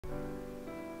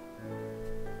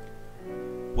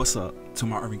What's up to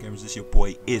my Urban Gamers? It's your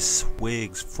boy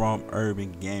Itsswiggz from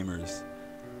Urbangamers,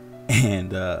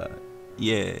 and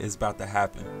yeah, it's about to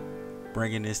happen.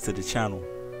 Bringing this to the channel.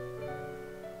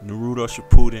 Naruto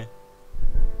Shippuden,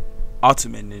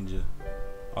 Ultimate Ninja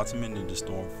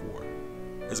Storm 4.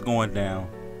 It's going down.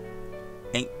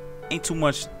 Ain't too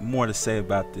much more to say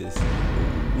about this.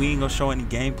 We ain't gonna show any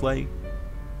gameplay.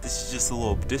 This is just a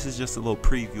little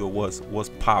preview of what's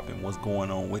popping, what's going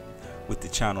on with the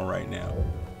channel right now.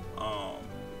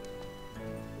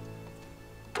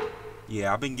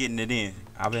 Yeah, I've been getting it in.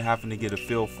 I've been having to get a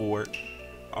feel for it.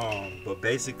 But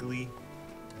basically,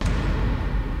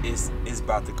 it's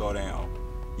about to go down.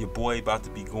 Your boy about to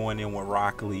be going in with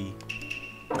Rock Lee.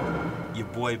 Your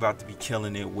boy about to be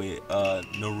killing it with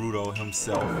Naruto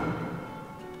himself.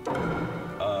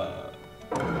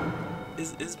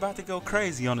 It's about to go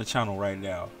crazy on the channel right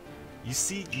now. You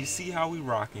see how we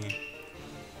rocking.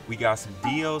 We got some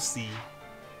DLC.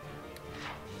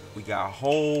 We got a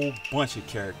whole bunch of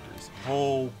characters.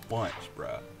 Whole bunch,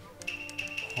 bruh.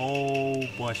 Whole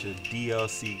bunch of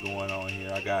DLC going on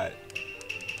here. I got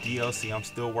DLC. I'm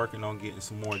still working on getting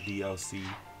some more DLC.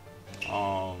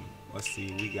 Let's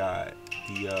see. We got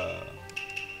the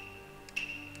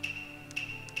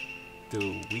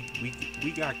dude.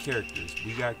 We got characters.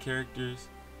 We got characters.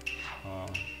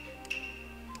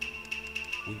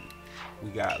 We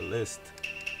got list.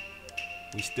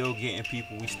 We still getting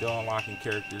people. We still unlocking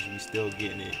characters. We still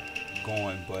getting it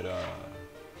going. But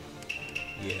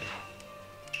yeah.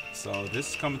 So this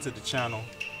is coming to the channel.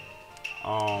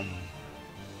 Damn,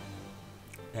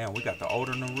 we got the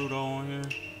older Naruto on here.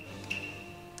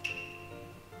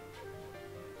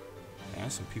 Man,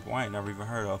 some people I ain't never even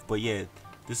heard of. But yeah,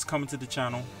 this is coming to the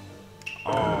channel.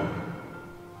 You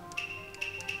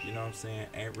know what I'm saying?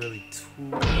 Ain't really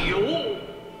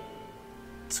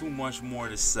too much more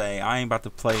to say. I ain't about to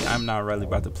play. I'm not really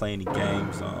about to play any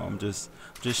games. I'm just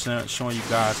showing you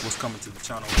guys what's coming to the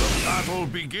channel. Battle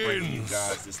begins. Bringing you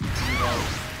guys this Naruto,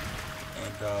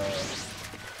 and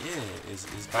yeah, it's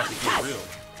about to get real.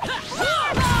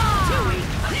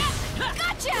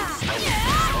 Gotcha!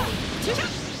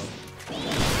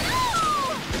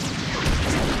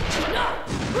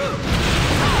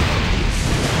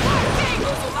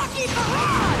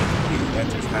 That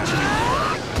just happened.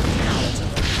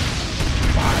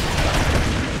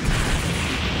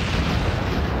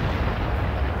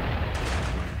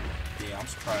 Yeah, I'm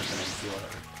surprised I didn't kill her.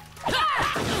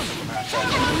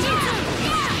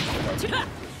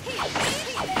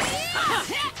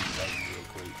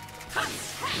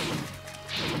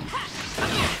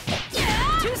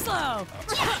 Too slow.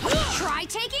 Try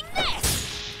taking this.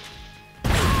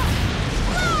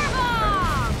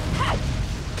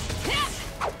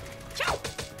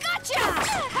 Gotcha.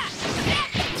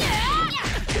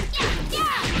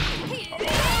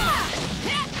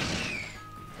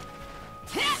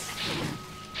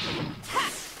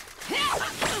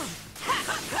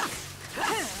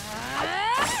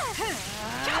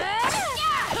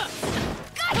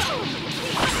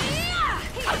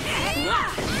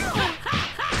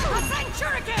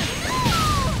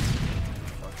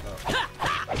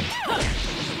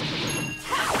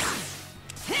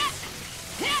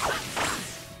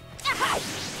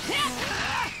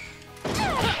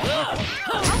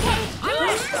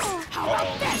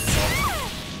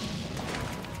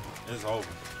 It's over.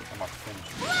 I'm about to finish.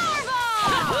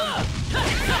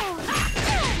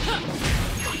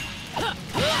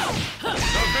 The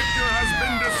victor has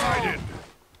been decided.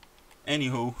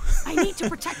 Anywho. I need to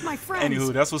protect my friends.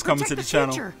 Anywho, that's what's coming to the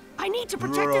channel. I need to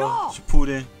protect it Naruto, all.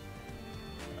 Shippuden,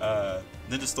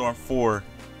 Ninja Storm 4.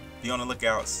 Be on the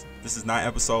lookouts. This is not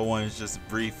episode 1. It's just a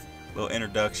brief little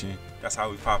introduction. That's how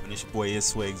we popping. It's your boy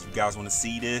Itsswiggz. If you guys want to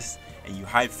see this and you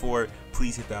hype for it,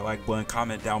 please hit that like button.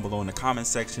 Comment down below in the comment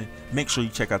section. Make sure you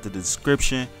check out the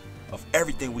description of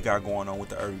everything we got going on with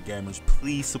the Urban Gamers.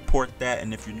 Please support that.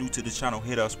 And if you're new to the channel,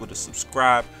 hit us with a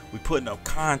subscribe. We're putting up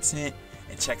content.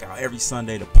 And check out every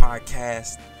Sunday the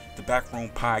podcast, the Backroom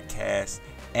Podcast,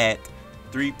 at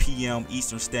 3 p.m.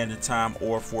 Eastern Standard Time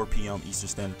or 4 p.m. Eastern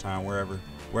Standard Time, wherever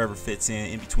fits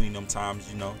in between them times.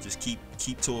 You know, just keep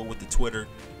to it with the Twitter,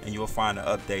 and you'll find the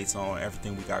updates on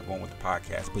everything we got going with the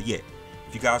podcast. But yeah,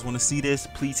 if you guys want to see this,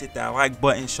 please hit that like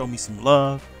button, show me some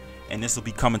love, and this will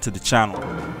be coming to the channel.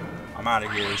 I'm out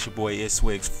of here. It's your boy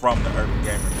Itsswiggz from the Urban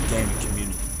Gaming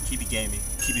community. Keep it gaming,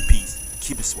 keep it peace,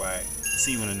 keep it swag.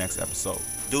 See you in the next episode.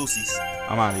 Deuces.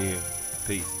 I'm out of here.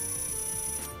 Peace.